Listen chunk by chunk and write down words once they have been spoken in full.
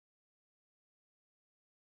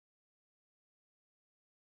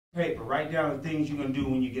paper, write down the things you're going to do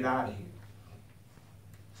when you get out of here.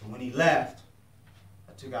 So when he left,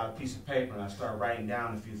 I took out a piece of paper and I started writing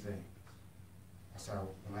down a few things. I said,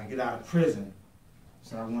 when I get out of prison, I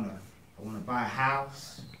said, I want to buy a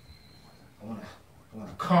house, I want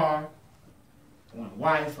a car, I want a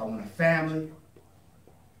wife, I want a family.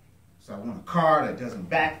 So I want a car that doesn't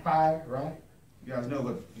backfire, right? You guys know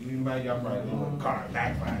what, anybody, y'all probably know what a car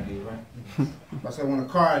backfire is, right? I said I want a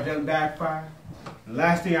car that doesn't backfire. The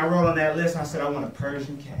last thing I wrote on that list, I said I want a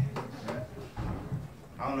Persian cat. Right?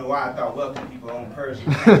 I don't know why I thought wealthy people own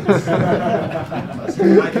Persian cats. So I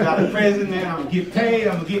said, when I get out of prison, man, I'm going to get paid,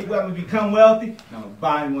 I'm going to become wealthy, and I'm going to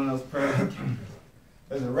buy me one of those Persian cats.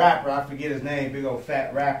 There's a rapper, I forget his name, big old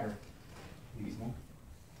fat rapper. Biggie Smalls?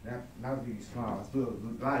 Not Biggie Smalls, a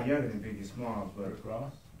lot younger than Biggie Smalls, but Rick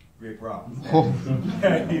Ross.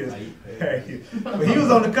 There he is. But he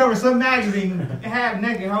was on the cover of some magazine, half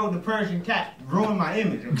naked, holding a Persian cat, ruined my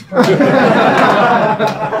image. Ruined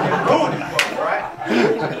it for me, right?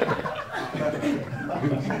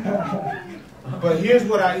 But here's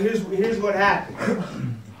what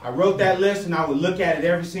happened. I wrote that list and I would look at it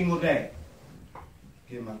every single day.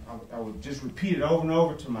 I would just repeat it over and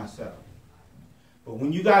over to myself. But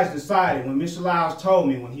when you guys decided, when Mr. Lyles told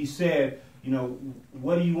me, when he said, you know,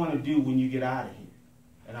 what do you want to do when you get out of here?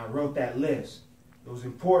 And I wrote that list. It was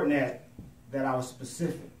important that I was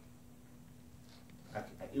specific.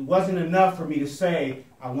 It wasn't enough for me to say,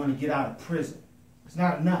 I want to get out of prison. It's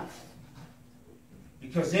not enough.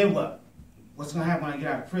 Because then what? What's going to happen when I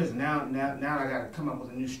get out of prison? Now I got to come up with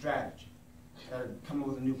a new strategy. I got to come up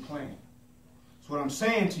with a new plan. So what I'm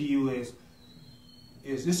saying to you is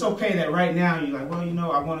it's okay that right now you're like, well, you know,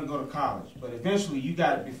 I want to go to college. But eventually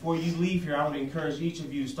before you leave here, I would encourage each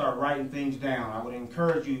of you to start writing things down. I would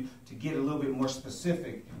encourage you to get a little bit more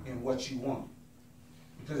specific in what you want.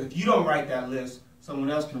 Because if you don't write that list, someone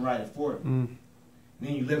else can write it for you. And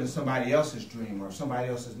then you live in somebody else's dream or somebody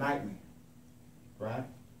else's nightmare. Right?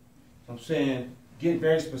 So I'm saying get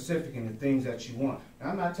very specific in the things that you want. Now,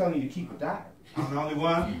 I'm not telling you to keep a diary. I'm the only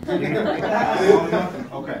one? I'm the only one?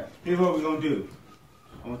 Okay. Here's what we're going to do.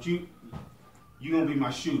 I want you're going to be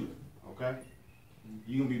my shooter, okay?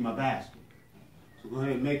 You're going to be my basket. So go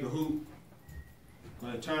ahead and make a hoop. Go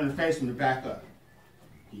ahead and turn and face him to back up.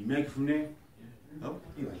 Can you make it from there? Nope.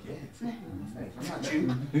 You're like, yeah, I'm not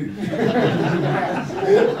shooting.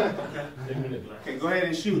 Okay, go ahead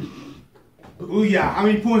and shoot it. Ooh, yeah. How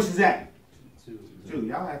many points is that? Two.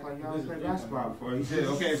 Y'all act like y'all played basketball before. He said,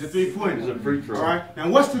 okay, it's a 3-pointer. It's a free throw. All right. Now,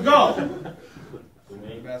 what's the goal?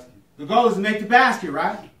 The goal is to make the basket,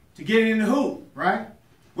 right? To get it in the hoop, right?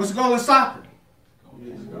 What's the goal in soccer?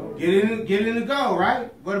 Get it in the goal, right?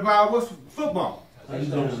 What about what's football?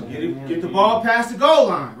 Get the ball past the goal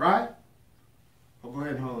line, right? Oh, go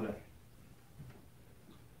ahead and hold that.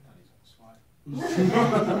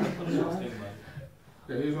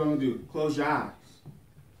 Okay, here's what I'm gonna do. Close your eyes.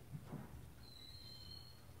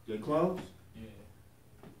 They closed? Yeah.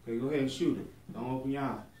 Okay, go ahead and shoot it. Don't open your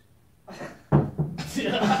eyes. You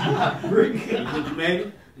think you made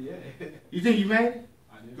it? Yeah. You think you made it?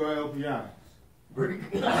 I did. Go ahead and open your eyes.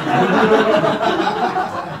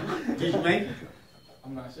 Did you make it?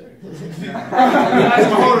 I'm not sure.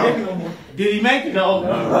 Hold on. Did he make it? No.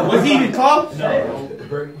 Was he even close? No.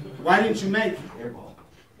 Why didn't you make it?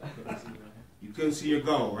 You couldn't see your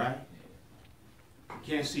goal, right? You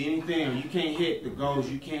can't see anything, or you can't hit the goals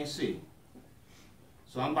you can't see.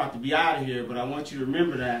 So I'm about to be out of here, but I want you to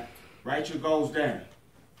remember that. Write your goals down.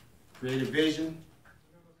 Create a vision.